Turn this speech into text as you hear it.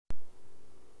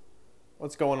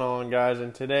What's going on, guys?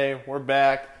 And today we're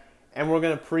back and we're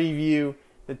going to preview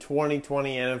the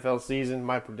 2020 NFL season,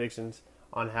 my predictions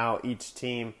on how each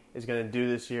team is going to do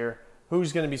this year,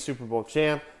 who's going to be Super Bowl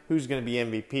champ, who's going to be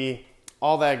MVP,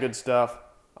 all that good stuff.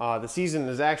 The season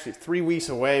is actually 3 weeks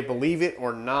away, believe it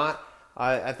or not.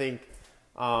 I think,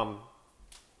 with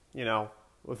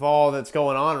all that's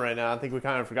going on right now, I think we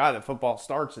kind of forgot that football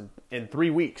starts in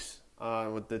 3 weeks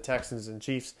with the Texans and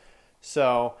Chiefs.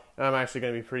 So, and I'm actually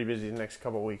going to be pretty busy the next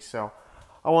couple of weeks. So,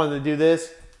 I wanted to do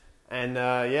this, and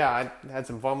I had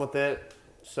some fun with it.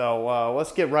 So,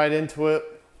 let's get right into it.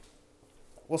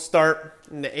 We'll start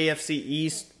in the AFC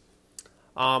East.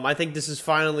 I think this is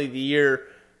finally the year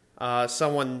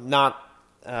someone not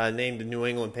named the New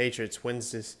England Patriots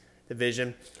wins this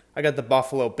division. I got the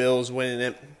Buffalo Bills winning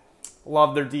it.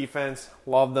 Love their defense.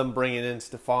 Love them bringing in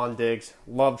Stephon Diggs.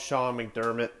 Love Sean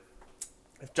McDermott.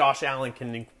 If Josh Allen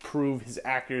can improve his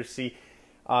accuracy,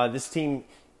 this team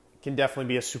can definitely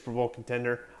be a Super Bowl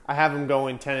contender. I have them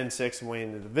going 10-6 and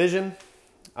winning the division.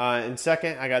 In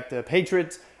second, I got the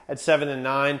Patriots at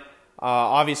 7-9.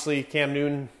 Obviously, Cam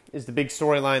Newton is the big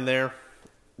storyline there.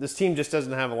 This team just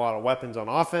doesn't have a lot of weapons on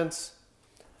offense.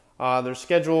 Their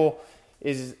schedule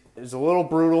is a little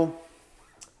brutal.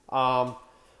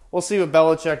 We'll see what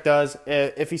Belichick does.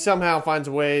 If he somehow finds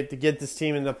a way to get this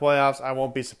team in the playoffs, I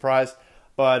won't be surprised.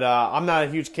 But I'm not a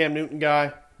huge Cam Newton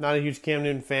guy, not a huge Cam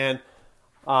Newton fan.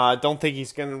 Don't think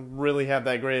he's going to really have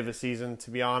that great of a season, to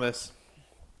be honest.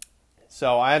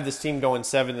 So I have this team going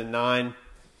 7-9,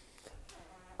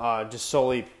 just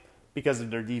solely because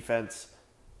of their defense.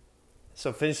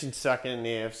 So finishing second in the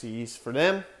AFC East for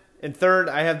them. And third,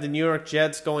 I have the New York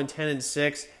Jets going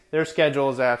 10-6. Their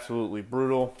schedule is absolutely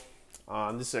brutal.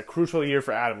 This is a crucial year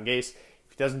for Adam Gase. If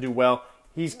he doesn't do well,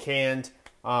 he's canned.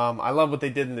 I love what they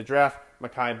did in the draft.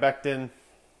 Mekhi Becton.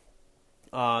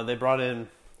 They brought in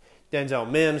Denzel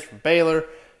Mims from Baylor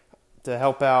to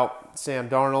help out Sam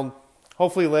Darnold.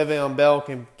 Hopefully Le'Veon Bell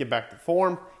can get back to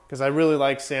form because I really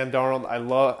like Sam Darnold. I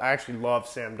actually love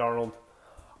Sam Darnold.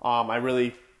 I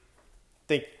really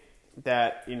think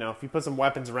that, if you put some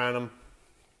weapons around him,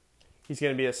 he's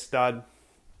going to be a stud.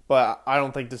 But I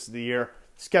don't think this is the year.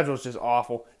 The schedule is just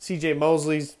awful. C.J.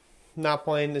 Mosley's not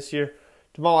playing this year.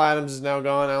 Jamal Adams is now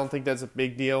gone. I don't think that's a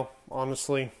big deal,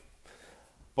 honestly.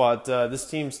 But this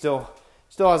team still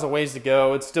has a ways to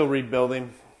go. It's still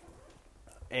rebuilding.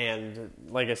 And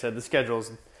like I said, the schedule's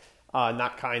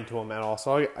not kind to them at all.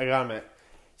 So I got them at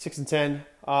 6-10.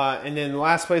 And then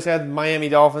last place I had the Miami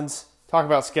Dolphins. Talk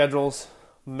about schedules.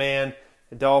 Man,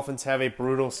 the Dolphins have a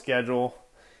brutal schedule.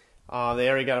 They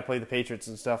already got to play the Patriots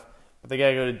and stuff. But they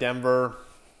got to go to Denver,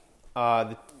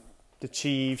 the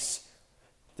Chiefs,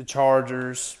 the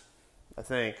Chargers, I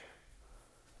think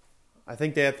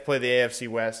they have to play the AFC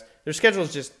West. Their schedule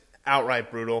is just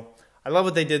outright brutal. I love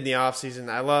what they did in the offseason.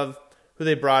 I love who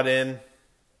they brought in.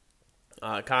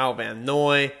 Kyle Van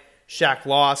Noy, Shaq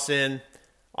Lawson.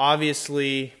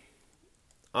 Obviously,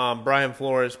 Brian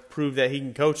Flores proved that he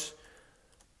can coach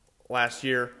last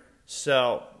year.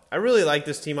 So I really like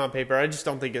this team on paper. I just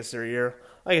don't think it's their year.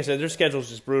 Like I said, their schedule is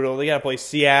just brutal. They got to play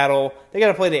Seattle. They got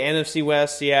to play the NFC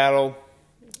West, Seattle,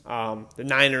 the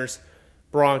Niners,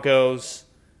 Broncos,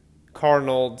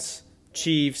 Cardinals,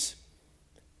 Chiefs,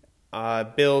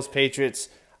 Bills, Patriots.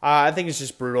 I think it's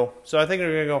just brutal. So I think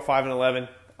they're going to go 5-11.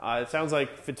 It sounds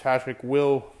like Fitzpatrick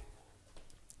will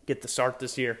get the start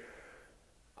this year.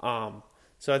 So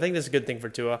I think that's a good thing for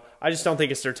Tua. I just don't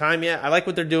think it's their time yet. I like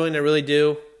what they're doing. I really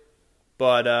do.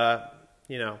 But,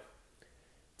 the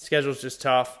schedule's just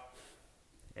tough.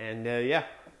 And,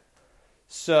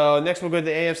 So next we'll go to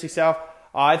the AFC South.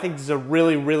 I think this is a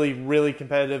really, really, really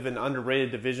competitive and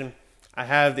underrated division. I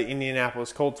have the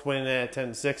Indianapolis Colts winning it at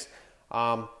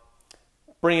 10-6.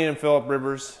 Bringing in Phillip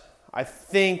Rivers. I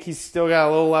think he's still got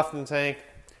a little left in the tank.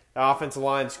 The offensive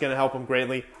line is going to help him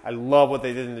greatly. I love what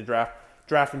they did in the draft.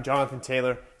 Drafting Jonathan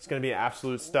Taylor. It's going to be an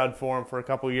absolute stud for him for a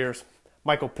couple years.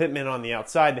 Michael Pittman on the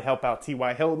outside to help out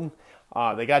T.Y. Hilton.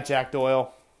 They got Jack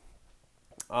Doyle.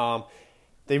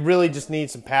 They really just need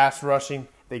some pass rushing.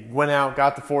 They went out,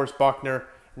 got DeForest Buckner.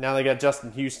 Now they got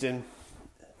Justin Houston.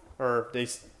 Or they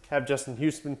have Justin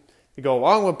Houston to go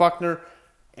along with Buckner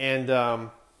and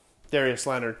Darius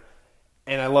Leonard.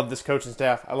 And I love this coaching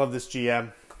staff. I love this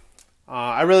GM.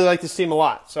 I really like this team a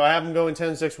lot. So I have them going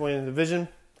 10-6 winning the division.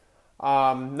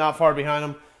 Not far behind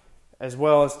them, as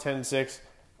well as 10-6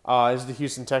 is the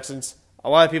Houston Texans. A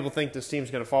lot of people think this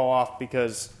team's going to fall off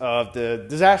because of the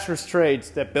disastrous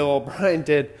trades that Bill O'Brien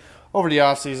did over the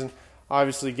offseason.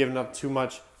 Obviously giving up too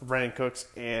much for Brandon Cooks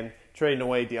and trading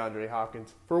away DeAndre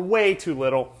Hopkins for way too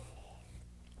little.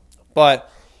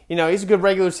 But he's a good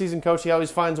regular season coach. He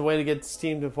always finds a way to get his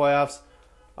team to the playoffs.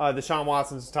 Deshaun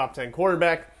Watson's a top 10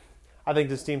 quarterback. I think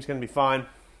this team's going to be fine.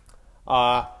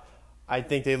 I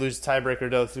think they lose the tiebreaker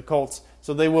though to the Colts,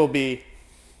 so they won't be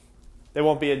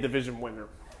a division winner.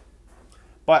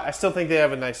 But I still think they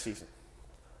have a nice season.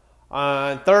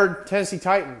 Third, Tennessee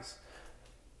Titans.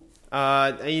 They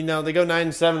go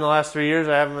 9-7 the last 3 years.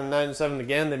 I have them 9-7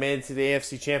 again. They made it to the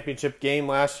AFC Championship game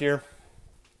last year.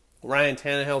 Ryan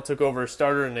Tannehill took over as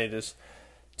starter, and they just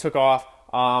took off.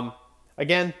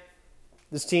 Again,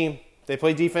 this team, they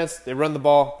play defense, they run the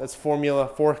ball. That's formula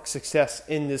for success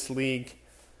in this league.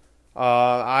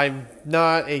 I'm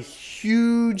not a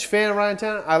huge fan of Ryan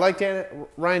Tannehill. I like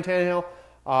Ryan Tannehill.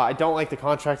 I don't like the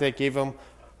contract they gave him.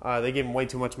 They gave him way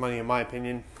too much money, in my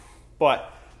opinion.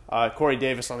 But Corey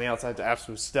Davis on the outside is an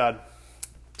absolute stud.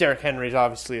 Derrick Henry's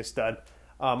obviously a stud.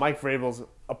 Mike Vrabel's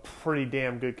a pretty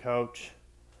damn good coach.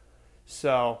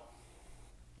 So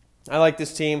I like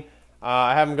this team.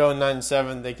 I have them going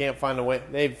 9-7. They can't find a way.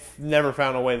 They've never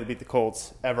found a way to beat the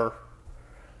Colts ever.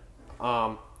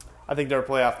 I think they're a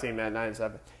playoff team at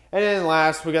 9-7. And then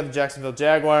last, we got the Jacksonville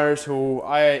Jaguars, who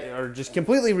are just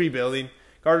completely rebuilding.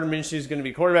 Gardner Minshew is going to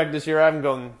be quarterback this year. I have them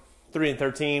going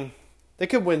 3-13. They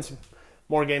could win some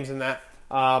more games than that.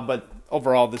 But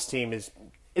overall, this team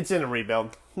it's in a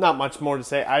rebuild. Not much more to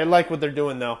say. I like what they're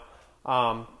doing, though.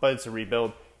 But it's a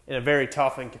rebuild in a very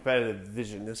tough and competitive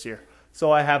division this year.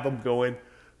 So I have them going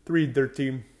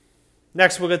 3-13.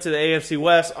 Next, we'll get to the AFC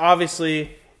West.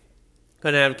 Obviously,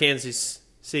 going to have Kansas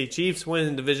City Chiefs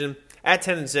winning the division at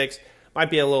 10-6. Might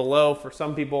be a little low for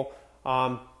some people.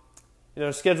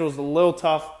 Schedule's a little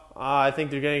tough. I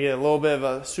think they're going to get a little bit of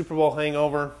a Super Bowl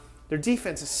hangover. Their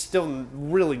defense is still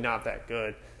really not that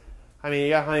good. I mean, you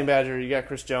got Honey Badger, you got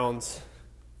Chris Jones.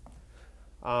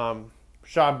 Rashad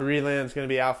Breeland's going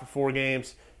to be out for 4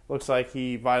 games. Looks like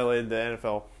he violated the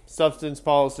NFL substance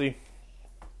policy.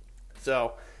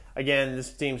 So, again,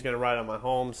 this team's going to ride on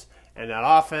Mahomes and that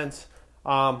offense.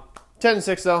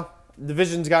 10-6, though.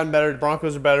 Division's gotten better. The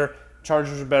Broncos are better.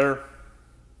 Chargers are better.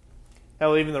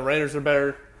 Hell, even the Raiders are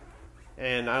better.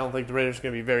 And I don't think the Raiders are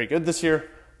going to be very good this year.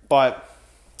 But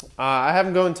I have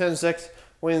them going 10-6,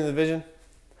 winning the division.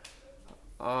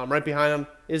 Right behind them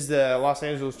is the Los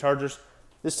Angeles Chargers.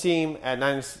 This team at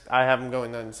 9, I have them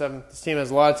going 9-7. This team has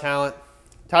a lot of talent.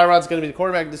 Tyrod's going to be the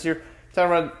quarterback this year.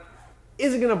 Tyrod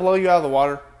isn't going to blow you out of the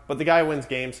water, but the guy wins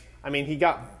games. I mean, he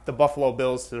got the Buffalo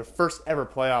Bills to their first ever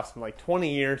playoffs in like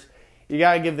 20 years. You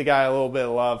got to give the guy a little bit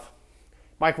of love.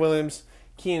 Mike Williams,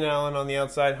 Keenan Allen on the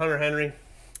outside, Hunter Henry.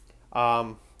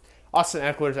 Austin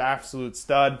Eckler's an absolute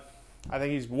stud. I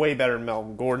think he's way better than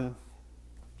Melvin Gordon.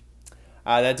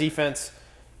 That defense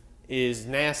is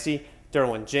nasty.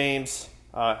 Derwin James.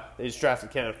 They just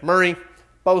drafted Kenneth Murray.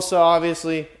 Bosa,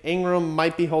 obviously. Ingram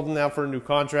might be holding out for a new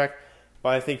contract, but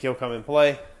I think he'll come and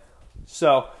play.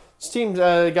 So, this team's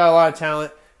got a lot of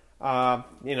talent.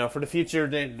 For the future,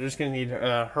 they're just going to need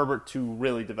Herbert to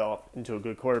really develop into a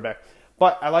good quarterback.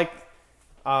 But I like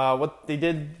what they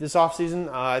did this offseason.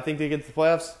 I think they get to the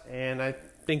playoffs, and I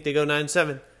think they go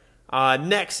 9-7.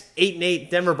 Next, 8-8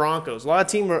 Denver Broncos. A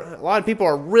lot of people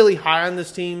are really high on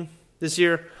this team this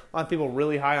year. A lot of people are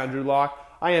really high on Drew Lock.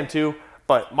 I am too,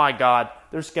 but my God,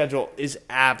 their schedule is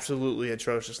absolutely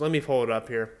atrocious. Let me pull it up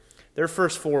here. Their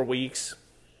first 4 weeks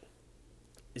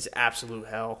is absolute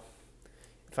hell,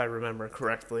 if I remember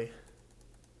correctly.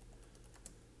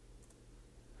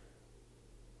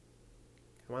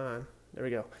 Come on. There we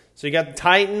go. So you got the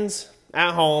Titans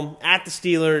at home, at the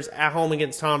Steelers, at home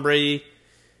against Tom Brady,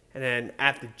 and then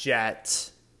at the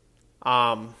Jets.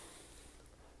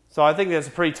 So I think that's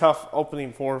a pretty tough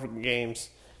opening 4 games.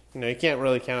 You can't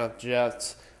really count out the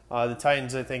Jets. The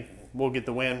Titans, I think, will get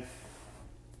the win.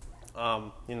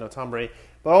 Tom Brady.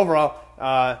 But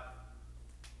overall,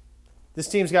 this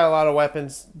team's got a lot of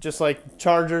weapons, just like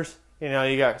Chargers. You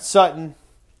got Sutton,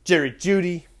 Jerry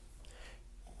Jeudy,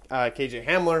 KJ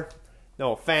Hamler,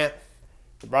 Noah Fant.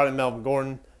 They brought in Melvin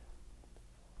Gordon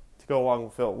to go along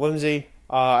with Philip Lindsay.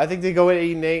 I think they go at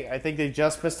 8-8. I think they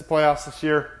just missed the playoffs this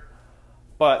year.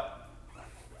 But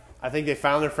I think they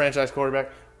found their franchise quarterback,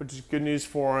 which is good news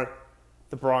for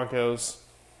the Broncos.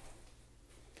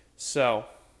 So,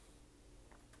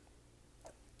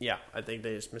 yeah, I think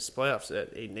they just missed the playoffs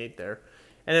at 8-8 there.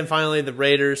 And then finally, the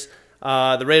Raiders.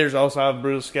 The Raiders also have a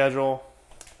brutal schedule.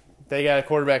 They got a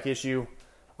quarterback issue.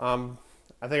 I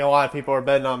think a lot of people are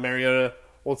betting on Mariota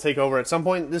will take over at some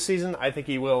point this season. I think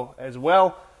he will as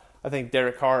well. I think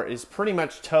Derek Carr is pretty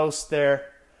much toast there.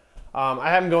 I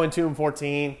have him going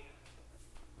 2-14.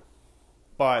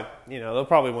 But, they'll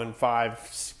probably win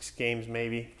 5-6 games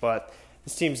maybe. But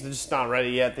this team's just not ready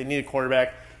yet. They need a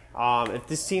quarterback. If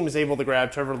this team is able to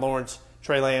grab Trevor Lawrence,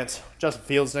 Trey Lance, Justin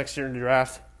Fields next year in the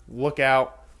draft, look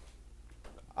out.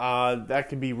 That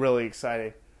could be really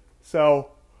exciting.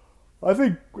 So, I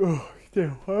think, I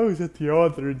was at the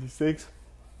odd 36.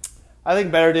 I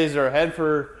think better days are ahead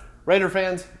for Raider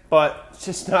fans, but it's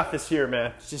just not this year,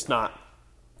 man. It's just not.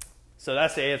 So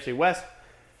that's the AFC West.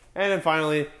 And then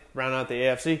finally, round out the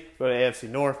AFC, go to AFC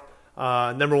North.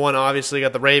 Number one, obviously,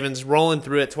 got the Ravens rolling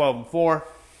through at 12-4.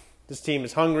 This team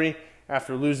is hungry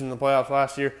after losing the playoffs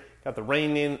last year. Got the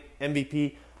reigning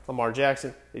MVP, Lamar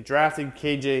Jackson. They drafted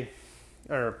J.K.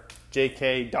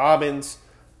 Dobbins,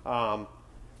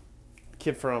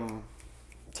 kid from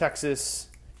Texas,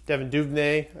 Devin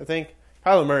Duvernay, I think.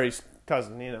 Kyler Murray's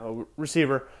cousin,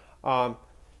 receiver.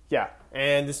 Yeah,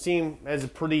 and this team has a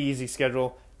pretty easy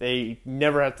schedule. They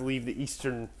never have to leave the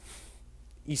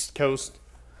East Coast.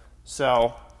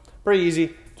 So, pretty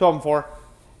easy, 12-4.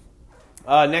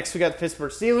 Next, we got the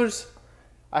Pittsburgh Steelers.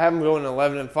 I have them going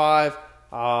 11-5.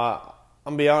 I'm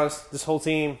going to be honest, this whole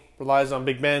team relies on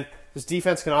Big Ben. This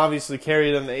defense can obviously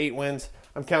carry them to 8 wins.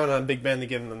 I'm counting on Big Ben to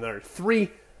give them another 3.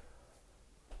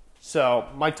 So,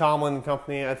 Mike Tomlin and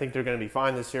company, I think they're going to be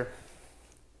fine this year.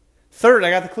 Third, I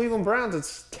got the Cleveland Browns.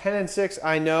 It's 10-6.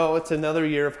 I know it's another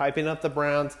year of hyping up the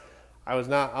Browns. I was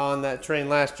not on that train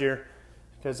last year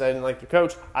because I didn't like their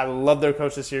coach. I love their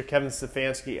coach this year, Kevin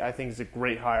Stefanski. I think he's a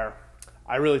great hire.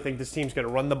 I really think this team's going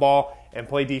to run the ball and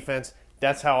play defense.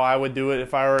 That's how I would do it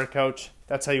if I were a coach.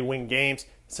 That's how you win games.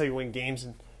 That's how you win games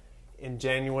in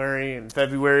January and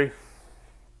February.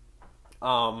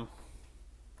 So,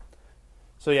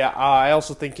 yeah, I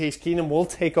also think Case Keenum will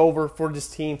take over for this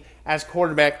team as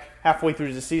quarterback halfway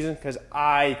through the season because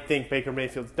I think Baker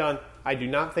Mayfield's done. I do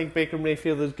not think Baker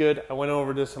Mayfield is good. I went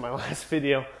over this in my last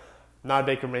video. I'm not a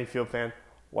Baker Mayfield fan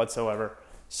whatsoever.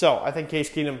 So, I think Case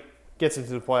Keenum gets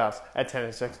into the playoffs at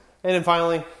 10-6. And then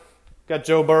finally, got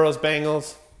Joe Burrow's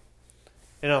Bengals.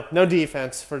 No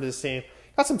defense for this team.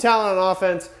 Got some talent on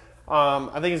offense.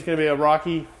 I think it's going to be a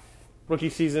rocky rookie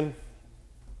season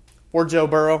for Joe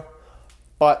Burrow.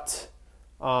 But,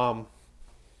 better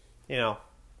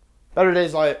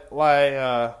days lie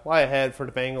ahead for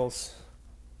the Bengals.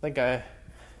 I think I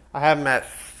have them at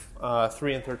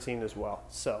 3-13 as well.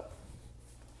 So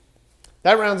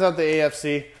that rounds out the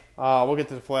AFC. We'll get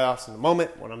to the playoffs in a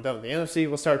moment. When I'm done with the NFC,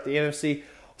 we'll start the NFC. We'll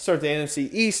start the NFC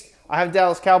East. I have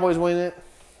Dallas Cowboys winning it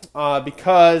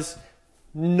because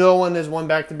no one has won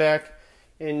back-to-back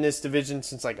in this division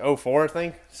since 2004, I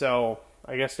think. So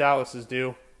I guess Dallas is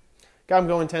due. Got them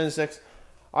going 10-6.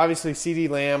 Obviously, CeeDee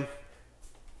Lamb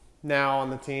now on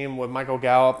the team with Michael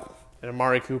Gallup and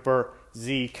Amari Cooper,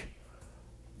 Zeke.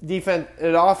 The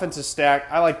offense is stacked.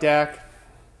 I like Dak.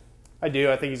 I do.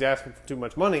 I think he's asking for too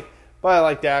much money, but I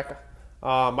like Dak.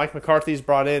 Mike McCarthy's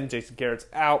brought in. Jason Garrett's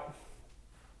out.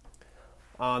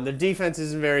 Their defense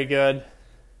isn't very good,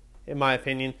 in my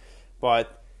opinion,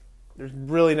 but there's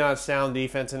really not a sound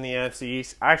defense in the NFC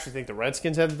East. I actually think the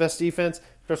Redskins have the best defense,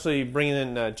 especially bringing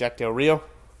in Jack Del Rio.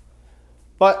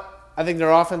 But I think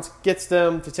their offense gets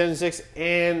them to 10-6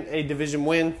 and a division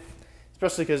win,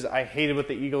 especially because I hated what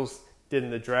the Eagles did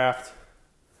in the draft.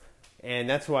 And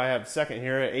that's who I have second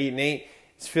here at 8-8.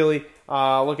 It's Philly.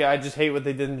 I just hate what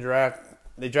they did in the draft.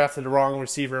 They drafted the wrong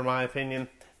receiver, in my opinion.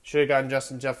 Should have gotten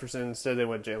Justin Jefferson. Instead, they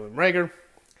went Jalen Reagor.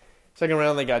 Second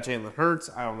round, they got Jalen Hurts.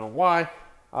 I don't know why.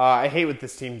 I hate what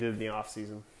this team did in the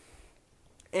offseason.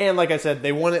 And like I said,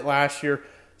 they won it last year,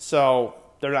 so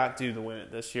they're not due to win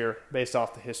it this year based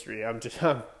off the history. I'm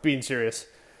being serious.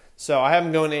 So I have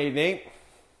them going 8-8.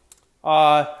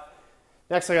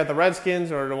 Next, I got the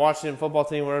Redskins or the Washington football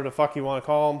team, whatever the fuck you want to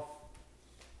call them,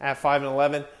 at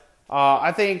 5-11.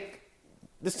 I think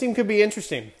this team could be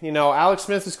interesting. Alex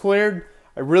Smith is cleared.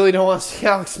 I really don't want to see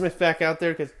Alex Smith back out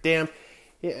there because, damn,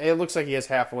 it looks like he has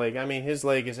half a leg. I mean, his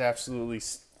leg is absolutely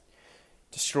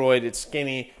destroyed. It's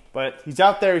skinny. But he's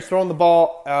out there. He's throwing the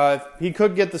ball. He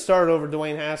could get the start over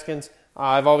Dwayne Haskins.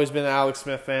 I've always been an Alex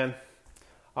Smith fan.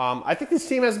 I think this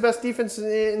team has the best defense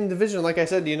in the division. Like I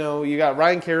said, you got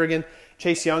Ryan Kerrigan,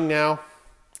 Chase Young now,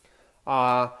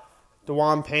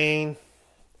 DeJuan Payne,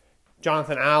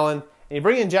 Jonathan Allen. And you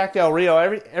bring in Jack Del Rio.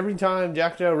 Every time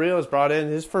Jack Del Rio is brought in,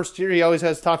 his first year, he always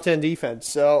has top 10 defense.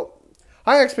 So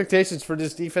high expectations for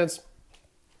this defense.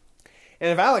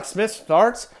 And if Alex Smith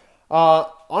starts,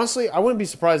 honestly, I wouldn't be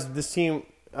surprised if this team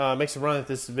makes a run at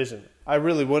this division. I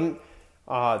really wouldn't.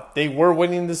 They were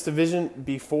winning this division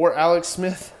before Alex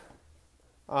Smith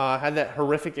had that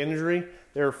horrific injury.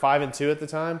 They were 5-2 at the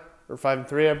time, or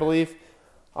 5-3, I believe.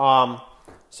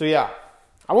 So yeah,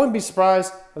 I wouldn't be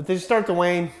surprised if they start to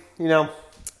wane. I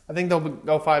think they'll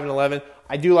go 5-11.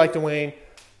 I do like Dwayne.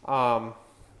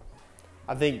 I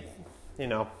I think, you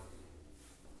know,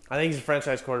 I think he's a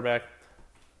franchise quarterback.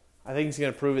 I think he's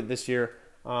going to prove it this year.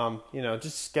 You know,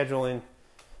 just scheduling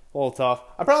a little tough.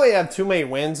 I probably have too many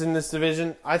wins in this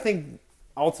division. I think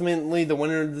ultimately the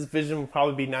winner of this division will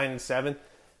probably be 9-7.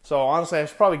 So honestly, I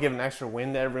should probably give an extra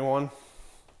win to everyone,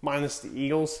 minus the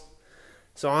Eagles.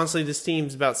 So honestly, this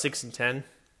team's about 6-10.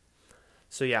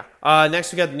 So yeah.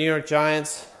 Next we got the New York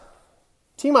Giants.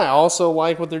 Team I also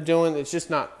like what they're doing. They're just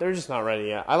not ready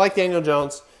yet. I like Daniel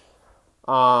Jones.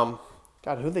 God,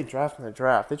 who'd they draft in the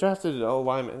draft? They drafted an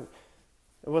O-lineman.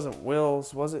 It wasn't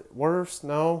Wills. Was it worse?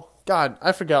 No. God,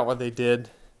 I forgot what they did.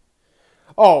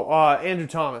 Oh, Andrew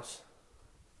Thomas.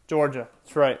 Georgia.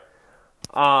 That's right.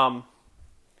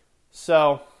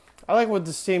 So, I like what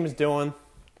this team is doing.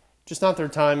 Just not their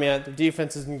time yet. Their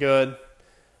defense isn't good.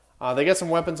 They got some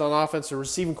weapons on offense. Their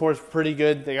receiving core is pretty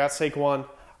good. They got Saquon.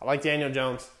 I like Daniel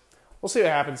Jones. We'll see what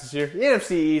happens this year. The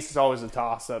NFC East is always a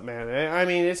toss-up, man. I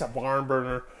mean, it's a barn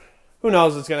burner. Who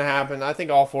knows what's going to happen? I think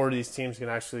all four of these teams can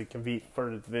actually compete for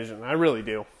the division. I really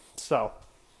do. So,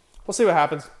 we'll see what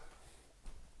happens.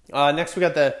 Next, we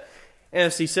got the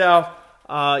NFC South.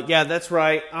 Yeah, that's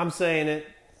right. I'm saying it.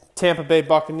 Tampa Bay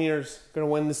Buccaneers going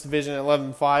to win this division at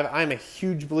 11-5. I'm a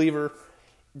huge believer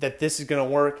that this is going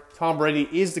to work. Tom Brady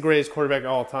is the greatest quarterback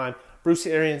of all time. Bruce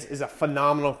Arians is a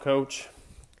phenomenal coach.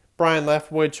 Brian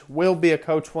Leftwich will be a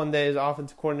coach one day as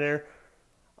offensive coordinator.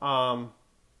 And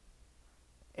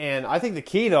I think the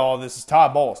key to all this is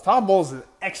Todd Bowles. Todd Bowles is an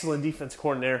excellent defense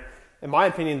coordinator. In my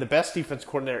opinion, the best defense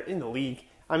coordinator in the league.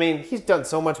 I mean, he's done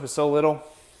so much with so little.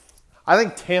 I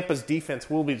think Tampa's defense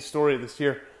will be the story of this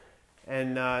year.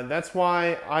 And that's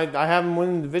why I have them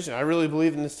winning the division. I really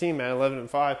believe in this team at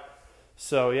 11-5.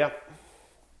 So, yeah.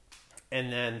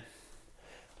 And then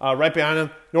right behind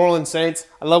them, New Orleans Saints.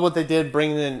 I love what they did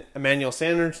bringing in Emmanuel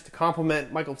Sanders to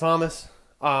complement Michael Thomas.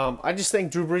 I just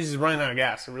think Drew Brees is running out of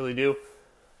gas. I really do.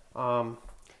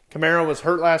 Kamara was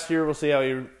hurt last year. We'll see how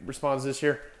he responds this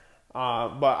year.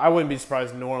 But I wouldn't be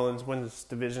surprised if New Orleans wins this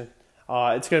division.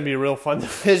 It's going to be a real fun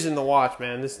division to watch,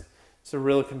 man. It's a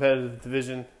real competitive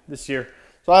division this year.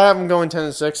 So I have them going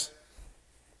 10-6.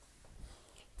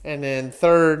 And then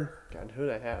third, God, who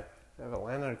did I have? I have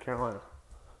Atlanta or Carolina?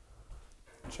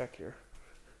 Check here.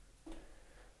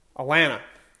 Atlanta.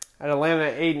 I had Atlanta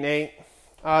at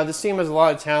 8-8. This team has a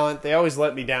lot of talent. They always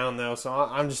let me down, though, so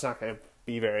I'm just not going to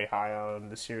be very high on them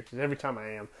this year because every time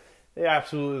I am, they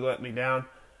absolutely let me down.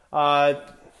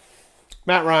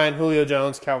 Matt Ryan, Julio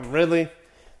Jones, Calvin Ridley.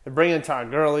 They're bringing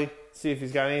Todd Gurley. See if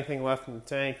he's got anything left in the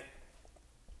tank.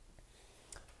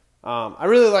 I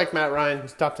really like Matt Ryan.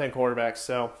 He's top 10 quarterback,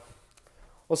 so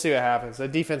we'll see what happens. The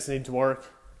defense needs to work.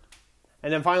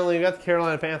 And then finally, we got the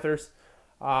Carolina Panthers.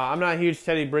 I'm not a huge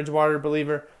Teddy Bridgewater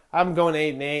believer. I'm going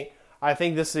 8-8. I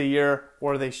think this is a year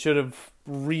where they should have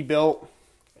rebuilt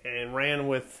and ran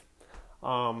with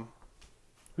Kyle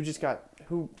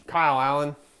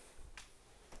Allen.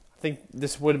 I think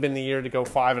this would have been the year to go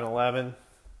 5-11.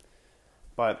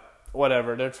 But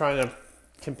whatever. They're trying to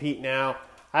compete now.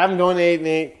 I have them going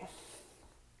 8-8.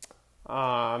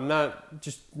 I'm not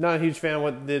a huge fan of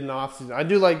what they did in the offseason. I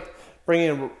do like bringing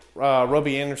in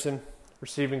Robbie Anderson,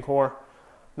 receiving core.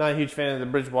 Not a huge fan of the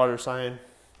Bridgewater signing.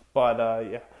 But,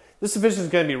 yeah. This division is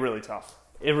going to be really tough.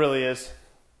 It really is.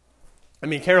 I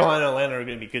mean, Carolina and Atlanta are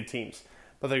going to be good teams.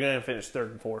 But they're going to finish third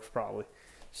and fourth, probably.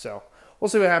 So, we'll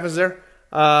see what happens there.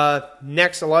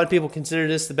 Next, a lot of people consider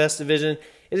this the best division.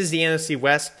 It is the NFC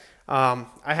West. I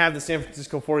have the San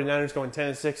Francisco 49ers going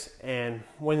 10-6 and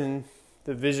winning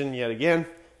the division yet again.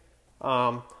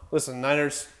 Listen,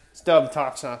 Niners still have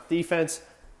top-notch defense.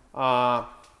 I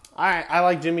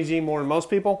like Jimmy G more than most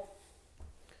people.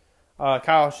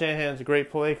 Kyle Shanahan's a great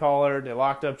play caller. They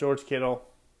locked up George Kittle.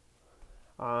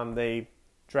 They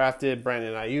drafted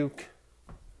Brandon Ayuk.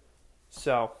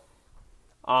 So,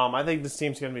 I think this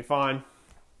team's going to be fine.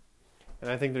 And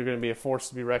I think they're going to be a force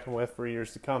to be reckoned with for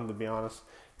years to come, to be honest.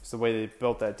 It's the way they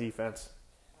built that defense.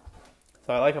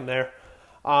 So I like them there.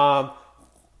 Right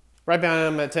behind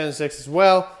them at 10-6 as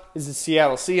well is the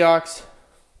Seattle Seahawks.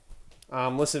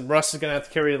 Listen, Russ is going to have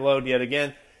to carry the load yet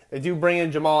again. They do bring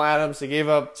in Jamal Adams. They gave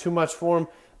up too much for him,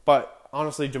 but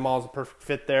honestly, Jamal's a perfect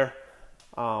fit there.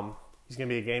 He's going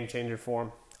to be a game changer for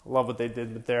him. I love what they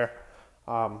did with there,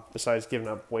 besides giving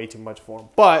up way too much for him.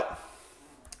 But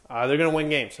they're going to win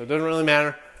games, so it doesn't really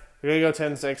matter. They're going to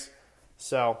go 10-6.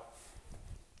 So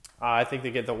I think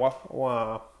they get the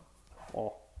well,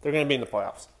 they're going to be in the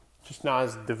playoffs, just not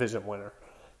as a division winner,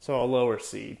 so a lower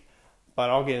seed. But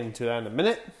I'll get into that in a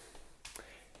minute.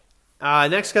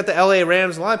 Next, got the LA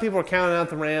Rams. A lot of people are counting out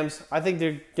the Rams. I think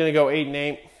they're going to go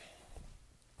 8-8.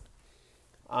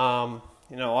 A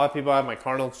lot of people have my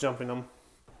Cardinals jumping them.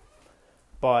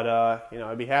 But,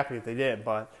 I'd be happy if they did.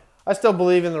 But I still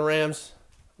believe in the Rams.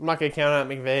 I'm not going to count out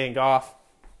McVay and Goff.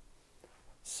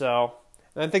 So,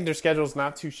 and I think their schedule is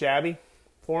not too shabby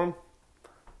for them.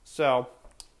 So,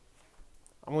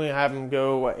 I'm going to have them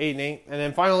go 8-8. And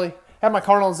then finally, have my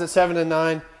Cardinals at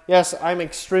 7-9. Yes, I'm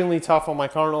extremely tough on my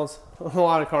Cardinals. A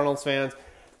lot of Cardinals fans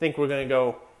think we're going to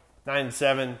go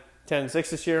 9-7, 10-6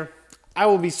 this year. I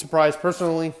will be surprised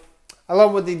personally. I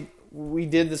love what we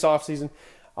did this offseason.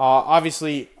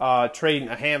 Obviously, trading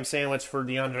a ham sandwich for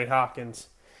DeAndre Hopkins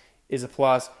is a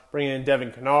plus. Bringing in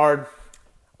Devin Kennard.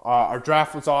 Our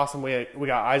draft was awesome. We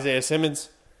got Isaiah Simmons,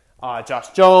 Josh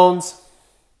Jones,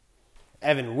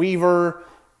 Evan Weaver,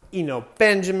 Eno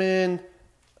Benjamin.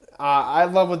 I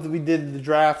love what we did in the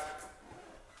draft.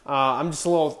 I'm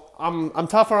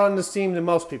tougher on this team than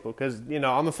most people because,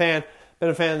 I'm a fan. Been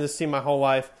a fan of this team my whole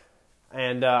life.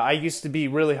 And I used to be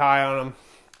really high on them,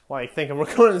 like thinking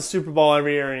we're going to the Super Bowl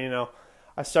every year. And,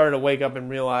 I started to wake up and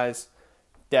realize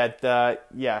that,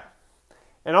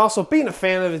 And also, being a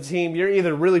fan of the team, you're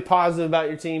either really positive about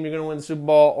your team, you're going to win the Super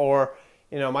Bowl, or,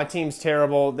 my team's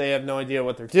terrible, they have no idea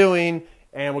what they're doing,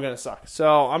 and we're going to suck.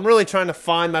 So I'm really trying to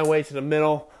find my way to the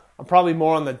middle. I'm probably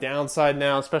more on the downside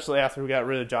now, especially after we got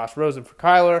rid of Josh Rosen for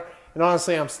Kyler. And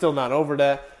honestly, I'm still not over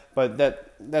that, but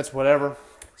that's whatever.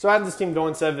 So I have this team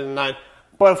going 7-9.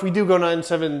 But if we do go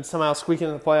 9-7 and somehow squeak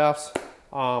into the playoffs,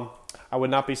 I would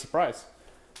not be surprised.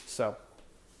 So,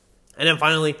 and then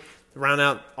finally, to round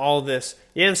out all of this,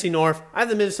 the NFC North, I have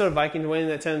the Minnesota Vikings winning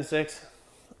at 10-6.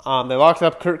 They locked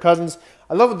up Kirk Cousins.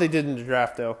 I love what they did in the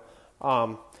draft, though.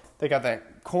 They got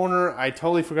that corner. I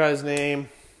totally forgot his name.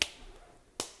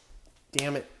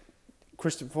 Damn it.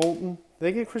 Christian Fulton. Did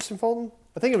they get Christian Fulton?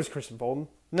 I think it was Christian Fulton.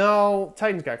 No,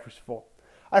 Titans got Christian Fulton.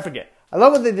 I forget. I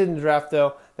love what they did in the draft,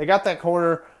 though. They got that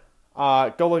corner.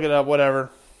 Go look it up, whatever.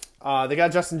 They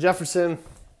got Justin Jefferson.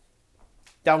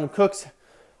 Dalvin Cook's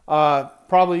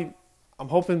probably, I'm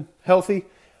hoping, healthy.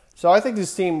 So I think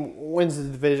this team wins the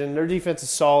division. Their defense is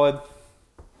solid.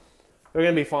 They're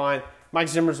going to be fine. Mike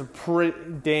Zimmer's a pretty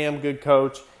damn good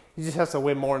coach. He just has to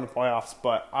win more in the playoffs.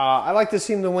 But I like this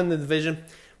team to win the division.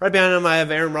 Right behind them, I have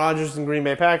Aaron Rodgers and Green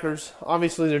Bay Packers.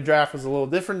 Obviously, their draft was a little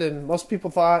different than most people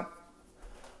thought.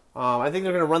 I think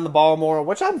they're going to run the ball more,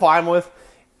 which I'm fine with.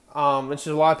 It's just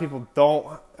a lot of people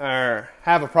don't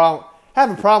have a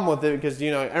problem with it because,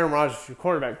 Aaron Rodgers is your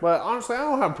quarterback. But honestly, I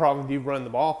don't have a problem with you running the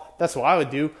ball. That's what I would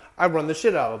do. I'd run the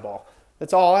shit out of the ball.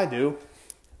 That's all I do.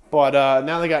 But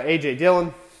now they got A.J.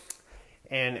 Dillon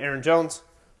and Aaron Jones.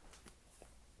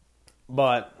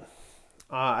 But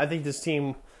I think this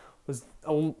team was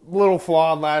a little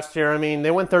flawed last year. I mean,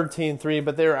 they went 13-3,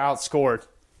 but they were outscored.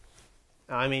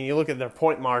 I mean, you look at their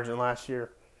point margin last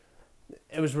year.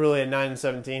 It was really at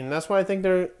 9-17. And that's why I think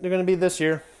they're going to be this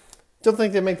year. Still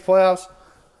think they make the playoffs,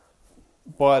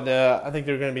 but I think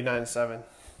they're going to be 9-7.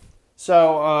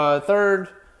 So third,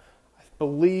 I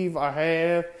believe I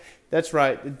have. That's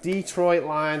right, the Detroit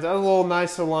Lions. I have a little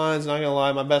nicer Lions. Not gonna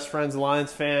lie, my best friend's a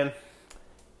Lions fan,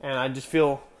 and I just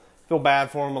feel bad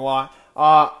for him a lot.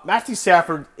 Matthew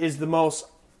Stafford is the most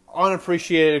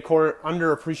underappreciated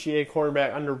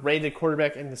quarterback, underrated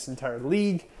quarterback in this entire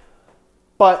league.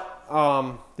 But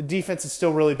the defense is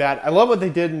still really bad. I love what they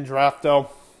did in the draft, though.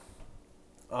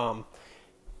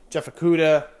 Jeff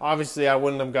Okudah. Obviously, I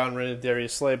wouldn't have gotten rid of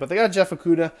Darius Slay, but they got Jeff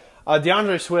Okudah.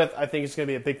 DeAndre Swift, I think, is going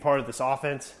to be a big part of this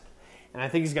offense, and I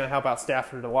think he's going to help out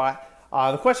Stafford a lot.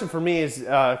 The question for me is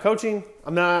coaching.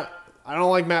 I don't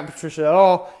like Matt Patricia at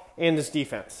all, and this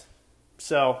defense.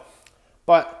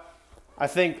 But I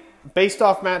think based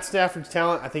off Matt Stafford's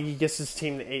talent, I think he gets his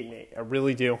team to 8-8. I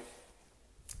really do.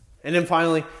 And then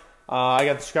finally, I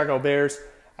got the Chicago Bears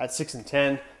at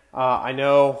 6-10. I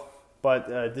know,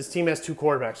 but this team has two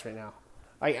quarterbacks right now.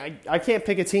 I can't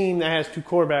pick a team that has two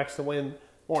quarterbacks to win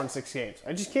more than 6 games.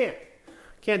 I just can't.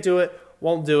 Can't do it.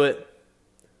 Won't do it.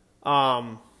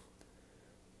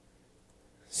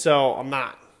 So I'm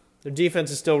not. Their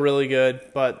defense is still really good,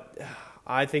 but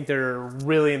I think they're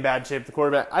really in bad shape. The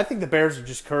quarterback. I think the Bears are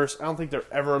just cursed. I don't think they're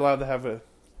ever allowed to have a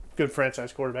good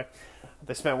franchise quarterback.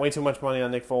 They spent way too much money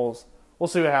on Nick Foles. We'll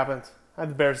see what happens. I have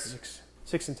the Bears at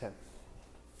 6-10.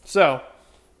 So,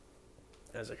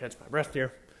 as I catch my breath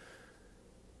here,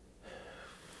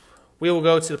 we will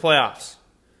go to the playoffs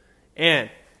and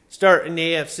start in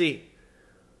the AFC.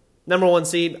 Number 1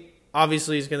 seed,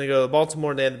 obviously, is going to go to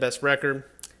Baltimore. They have the best record.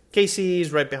 KC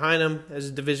is right behind them as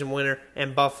a division winner,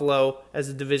 and Buffalo as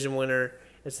a division winner.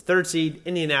 As the 3rd seed,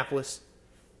 Indianapolis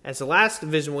as the last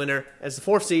division winner, as the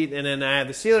 4th seed, and then I have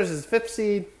the Steelers as the 5th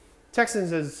seed,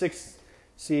 Texans as the 6th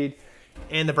seed,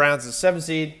 and the Browns as the 7th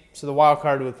seed. So the wild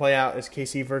card would play out as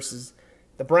KC versus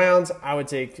the Browns. I would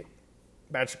take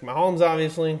Patrick Mahomes,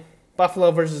 obviously.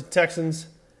 Buffalo versus Texans.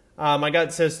 My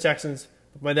gut says Texans.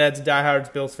 My dad's a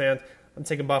diehard Bills fan. I'm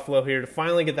taking Buffalo here to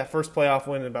finally get that first playoff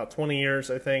win in about 20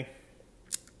 years, I think.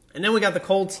 And then we got the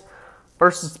Colts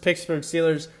versus the Pittsburgh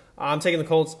Steelers. I'm taking the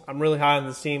Colts. I'm really high on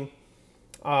this team.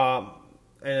 And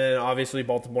then obviously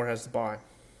Baltimore has the bye.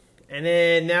 And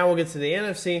then now we'll get to the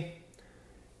NFC.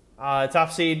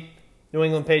 Top seed, New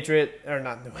England Patriot, or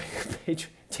not New England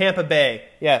Patriot, Tampa Bay.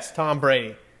 Yes, Tom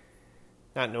Brady.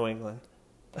 Not New England.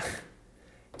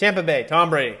 Tampa Bay, Tom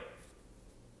Brady.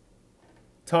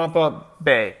 Tampa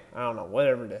Bay. I don't know,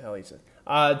 whatever the hell he said.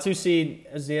 2 seed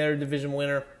as the other division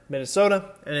winner,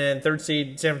 Minnesota. And then 3rd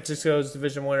seed, San Francisco's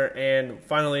division winner. And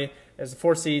finally, as the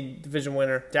 4th seed division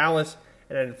winner, Dallas.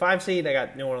 And then 5 seed, I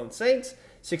got New Orleans Saints.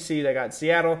 6th seed, I got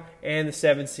Seattle. And the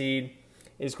 7th seed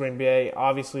is Green Bay.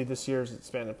 Obviously, this year's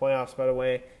expanded playoffs, by the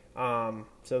way.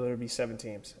 So there will be 7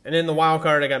 teams. And in the wild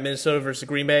card, I got Minnesota versus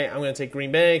Green Bay. I'm going to take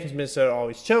Green Bay because Minnesota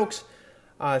always chokes.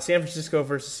 San Francisco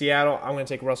versus Seattle. I'm going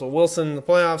to take Russell Wilson in the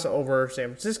playoffs over San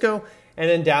Francisco. And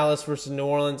then Dallas versus New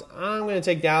Orleans. I'm going to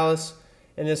take Dallas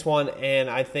in this one. And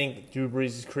I think Drew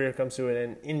Brees' career comes to an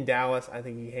end in Dallas. I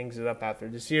think he hangs it up after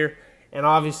this year. And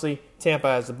obviously, Tampa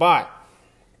has the bye.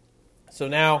 So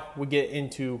now we get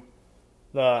into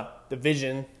the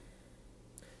divisional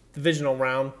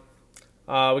round.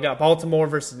 We got Baltimore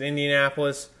versus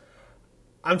Indianapolis.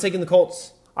 I'm taking the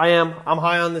Colts. I am. I'm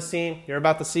high on this team. You're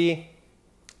about to see.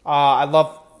 I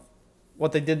love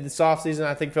what they did this offseason.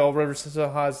 I think Phil Rivers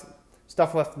still has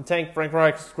stuff left in the tank. Frank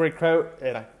Reich is a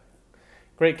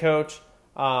great coach.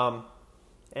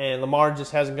 And Lamar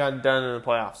just hasn't gotten done in the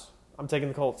playoffs. I'm taking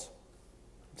the Colts.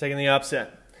 I'm taking the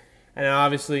upset. And then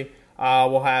obviously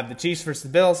we'll have the Chiefs versus the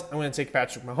Bills. I'm going to take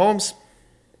Patrick Mahomes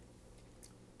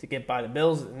to get by the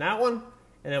Bills in that one.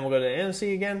 And then we'll go to the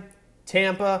NFC again.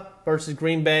 Tampa versus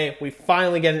Green Bay. We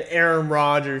finally get an Aaron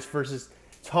Rodgers versus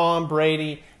Tom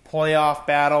Brady playoff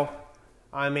battle.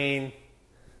 I mean,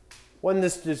 wouldn't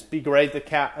this just be great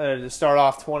to start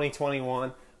off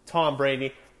 2021? Tom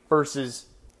Brady versus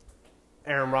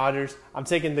Aaron Rodgers. I'm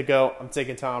taking the GOAT. I'm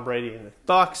taking Tom Brady and the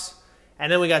Bucs.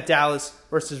 And then we got Dallas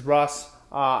versus Russ.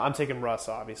 I'm taking Russ,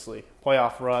 obviously.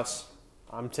 Playoff Russ.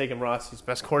 I'm taking Russ. He's the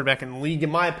best quarterback in the league,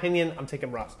 in my opinion. I'm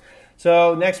taking Russ.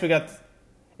 So next we got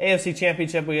AFC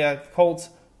Championship. We got Colts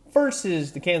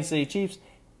versus the Kansas City Chiefs.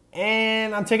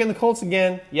 And I'm taking the Colts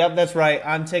again. Yep, that's right.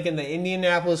 I'm taking the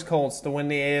Indianapolis Colts to win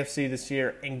the AFC this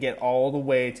year and get all the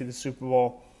way to the Super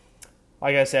Bowl.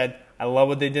 Like I said, I love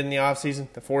what they did in the offseason.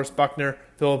 DeForest Buckner,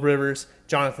 Phillip Rivers,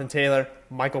 Jonathan Taylor,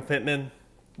 Michael Pittman.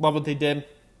 Love what they did.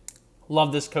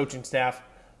 Love this coaching staff.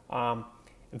 And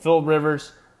Phillip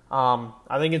Rivers,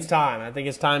 I think it's time. I think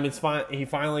it's time. He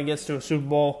finally gets to a Super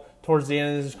Bowl towards the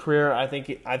end of his career. I think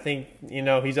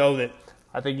he's owed it.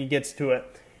 I think he gets to it.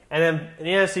 And then in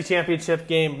the NFC Championship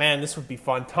game, man, this would be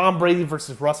fun. Tom Brady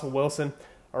versus Russell Wilson,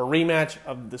 a rematch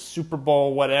of the Super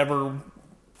Bowl, whatever,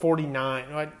 49,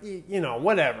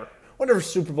 whatever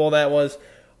Super Bowl that was,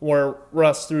 where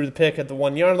Russ threw the pick at the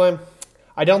 1-yard line.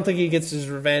 I don't think he gets his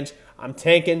revenge. I'm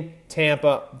taking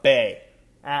Tampa Bay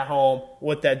at home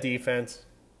with that defense.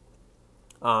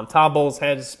 Todd Bowles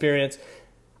had experience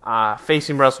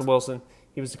facing Russell Wilson.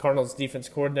 He was the Cardinals' defense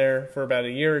coordinator for about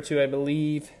a year or two, I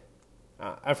believe.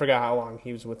 I forgot how long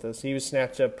he was with us. He was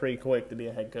snatched up pretty quick to be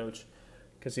a head coach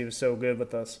because he was so good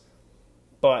with us.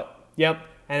 But, yep.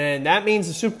 And then that means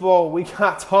the Super Bowl, we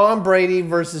got Tom Brady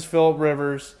versus Phillip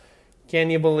Rivers. Can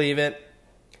you believe it?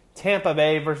 Tampa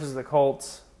Bay versus the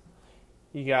Colts.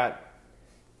 You got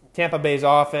Tampa Bay's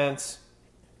offense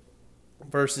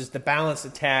versus the balanced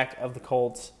attack of the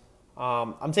Colts.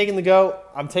 I'm taking the GOAT.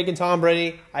 I'm taking Tom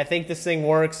Brady. I think this thing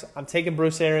works. I'm taking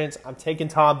Bruce Arians. I'm taking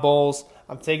Todd Bowles.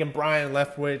 I'm taking Brian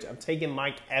Leftwich. I'm taking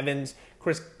Mike Evans,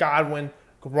 Chris Godwin,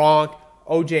 Gronk,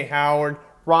 O.J. Howard,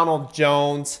 Ronald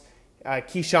Jones,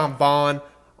 Keyshawn Vaughn,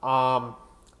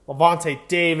 Levante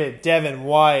David, Devin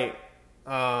White.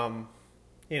 I'm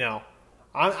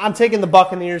taking the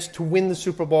Buccaneers to win the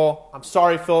Super Bowl. I'm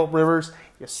sorry, Phillip Rivers.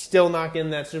 You're still not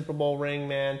getting that Super Bowl ring,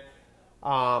 man.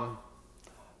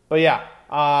 But yeah,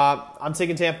 I'm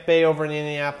taking Tampa Bay over in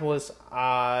Indianapolis.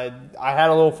 I had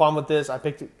a little fun with this. I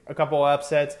picked a couple of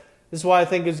upsets. This is what I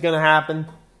think is going to happen.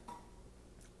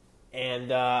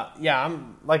 And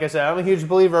I'm a huge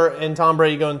believer in Tom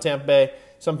Brady going to Tampa Bay.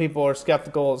 Some people are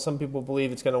skeptical. Some people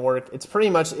believe it's going to work. It's pretty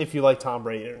much if you like Tom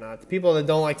Brady or not. The people that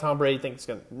don't like Tom Brady think it's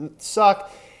going to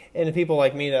suck. And the people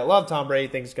like me that love Tom Brady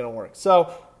think it's going to work.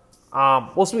 So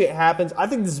we'll see what happens. I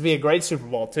think this would be a great Super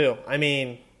Bowl, too. I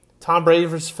mean, Tom Brady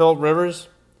versus Phillip Rivers,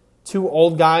 two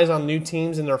old guys on new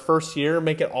teams in their first year,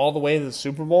 make it all the way to the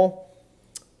Super Bowl.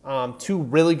 Two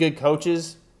really good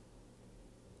coaches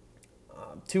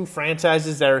two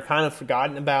franchises that are kind of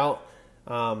forgotten about,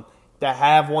 that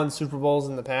have won Super Bowls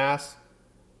in the past.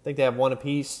 I think they have one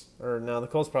apiece. Or no, the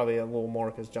Colts probably a little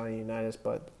more because Johnny Unitas.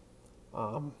 But,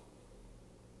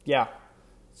 yeah.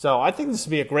 So I think this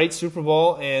would be a great Super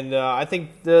Bowl, and I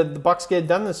think the Bucs get it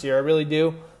done this year. I really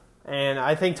do. And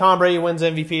I think Tom Brady wins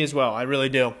MVP as well. I really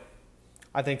do.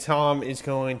 I think Tom is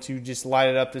going to just light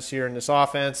it up this year in this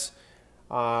offense.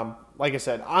 Like I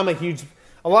said,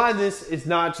 a lot of this is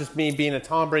not just me being a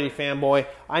Tom Brady fanboy.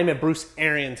 I'm a Bruce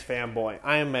Arians fanboy.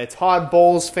 I am a Todd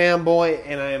Bowles fanboy,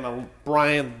 and I am a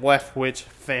Brian Leftwich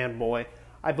fanboy.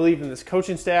 I believe in this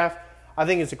coaching staff. I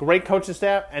think it's a great coaching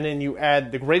staff, and then you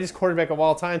add the greatest quarterback of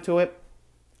all time to it.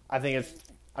 I think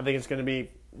it's going to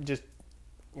be just,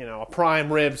 a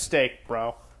prime rib steak,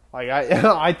 bro. Like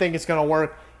I think it's going to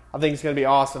work. I think it's going to be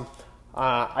awesome.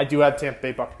 I do have Tampa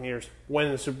Bay Buccaneers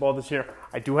winning the Super Bowl this year.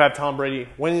 I do have Tom Brady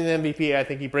winning the MVP. I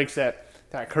think he breaks that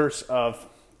curse of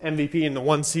MVP in the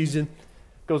one season.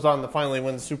 Goes on to finally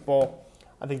win the Super Bowl.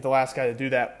 I think the last guy to do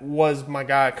that was my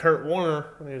guy Kurt Warner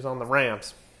when he was on the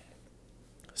Rams.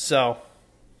 So,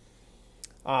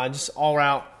 just all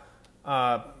out,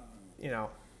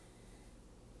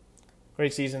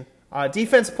 great season.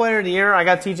 Defensive player of the year, I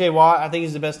got TJ Watt. I think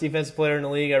he's the best defensive player in the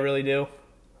league. I really do.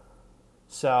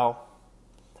 So,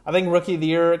 I think Rookie of the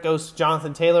Year goes to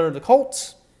Jonathan Taylor of the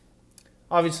Colts.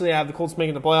 Obviously, I have the Colts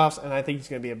making the playoffs, and I think he's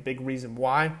going to be a big reason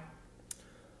why.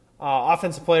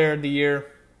 Offensive Player of the Year,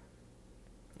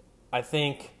 I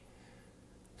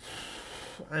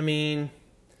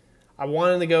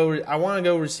want to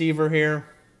go receiver here,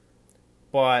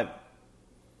 but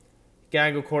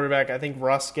gotta go quarterback. I think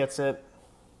Russ gets it.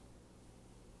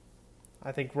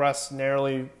 I think Russ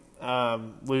narrowly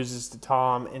loses to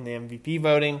Tom in the MVP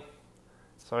voting.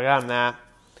 So I got him that.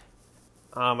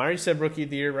 I already said Rookie of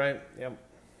the Year, right? Yep.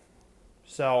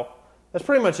 So that's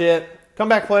pretty much it.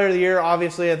 Comeback Player of the Year,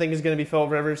 obviously, I think is going to be Phillip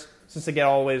Rivers since they get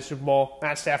all the way to the Super Bowl.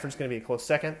 Matt Stafford's going to be a close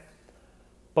second.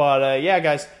 But, yeah,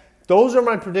 guys, those are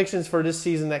my predictions for this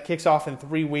season that kicks off in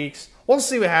 3 weeks. We'll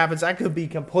see what happens. I could be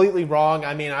completely wrong.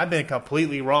 I mean, I've been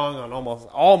completely wrong on almost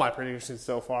all my predictions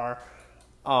so far,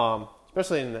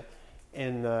 especially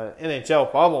in the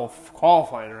NHL bubble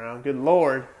qualifying round. Good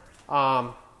Lord.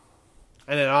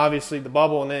 And then obviously the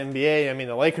bubble in the NBA. I mean,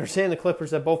 the Lakers and the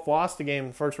Clippers have both lost the game in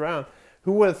the first round.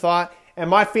 Who would have thought? And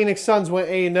my Phoenix Suns went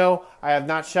 8-0. I have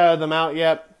not shouted them out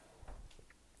yet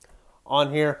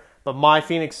on here. But my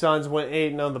Phoenix Suns went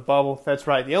 8-0 in the bubble. That's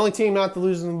right. The only team not to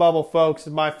lose in the bubble, folks,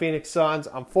 is my Phoenix Suns.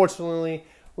 Unfortunately,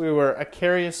 we were a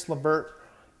Caris LeVert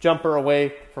jumper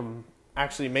away from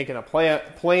actually making a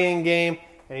play-in game,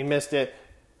 and he missed it.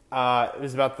 It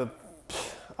was about it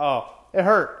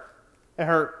hurt. It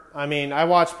hurt. I mean, I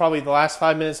watched probably the last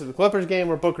 5 minutes of the Clippers game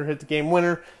where Booker hit the game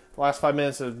winner, the last 5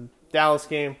 minutes of the Dallas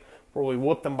game where we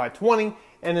whooped them by 20,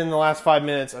 and then the last 5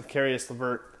 minutes of Caris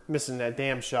LeVert missing that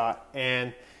damn shot.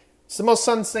 And it's the most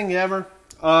Suns thing ever.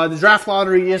 The draft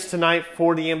lottery is tonight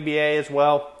for the NBA as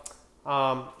well.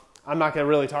 I'm not going to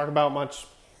really talk about much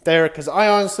there because I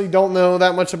honestly don't know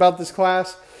that much about this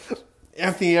class.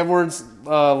 Anthony Edwards,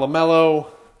 LaMelo,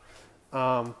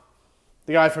 the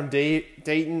guy from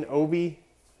Dayton, Obi,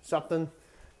 something.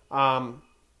 Like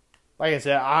I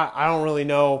said, I don't really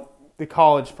know the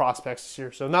college prospects this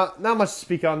year, so not much to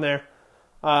speak on there.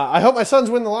 I hope my Suns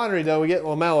win the lottery, though. We get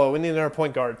LaMelo. We need another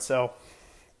point guard, so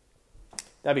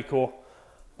that'd be cool.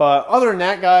 But other than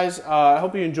that, guys, I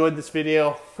hope you enjoyed this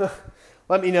video.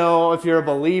 Let me know if you're a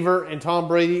believer in Tom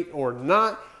Brady or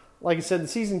not. Like I said, the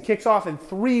season kicks off in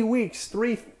 3 weeks,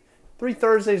 three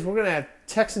Thursdays. We're going to have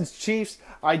Texans-Chiefs.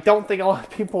 I don't think a lot of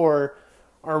people are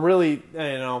really,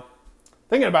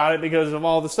 thinking about it because of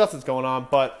all the stuff that's going on.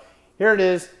 But here it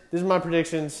is. These are my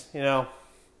predictions.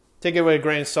 Take it with a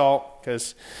grain of salt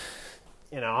because,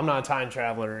 I'm not a time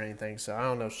traveler or anything, so I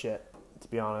don't know shit, to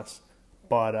be honest.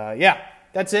 But, yeah,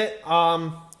 that's it.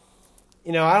 I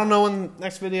don't know when the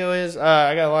next video is.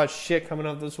 I got a lot of shit coming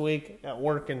up this week at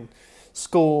work and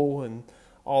school and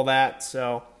all that.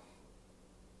 So,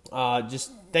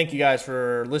 just thank you guys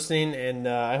for listening, and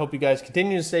I hope you guys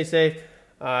continue to stay safe.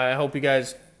 I hope you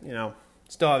guys,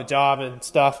 still have a job and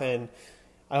stuff, and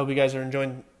I hope you guys are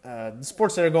enjoying the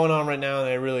sports that are going on right now, and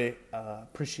I really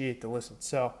appreciate the listen.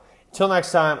 So, until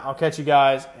next time, I'll catch you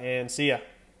guys, and see ya.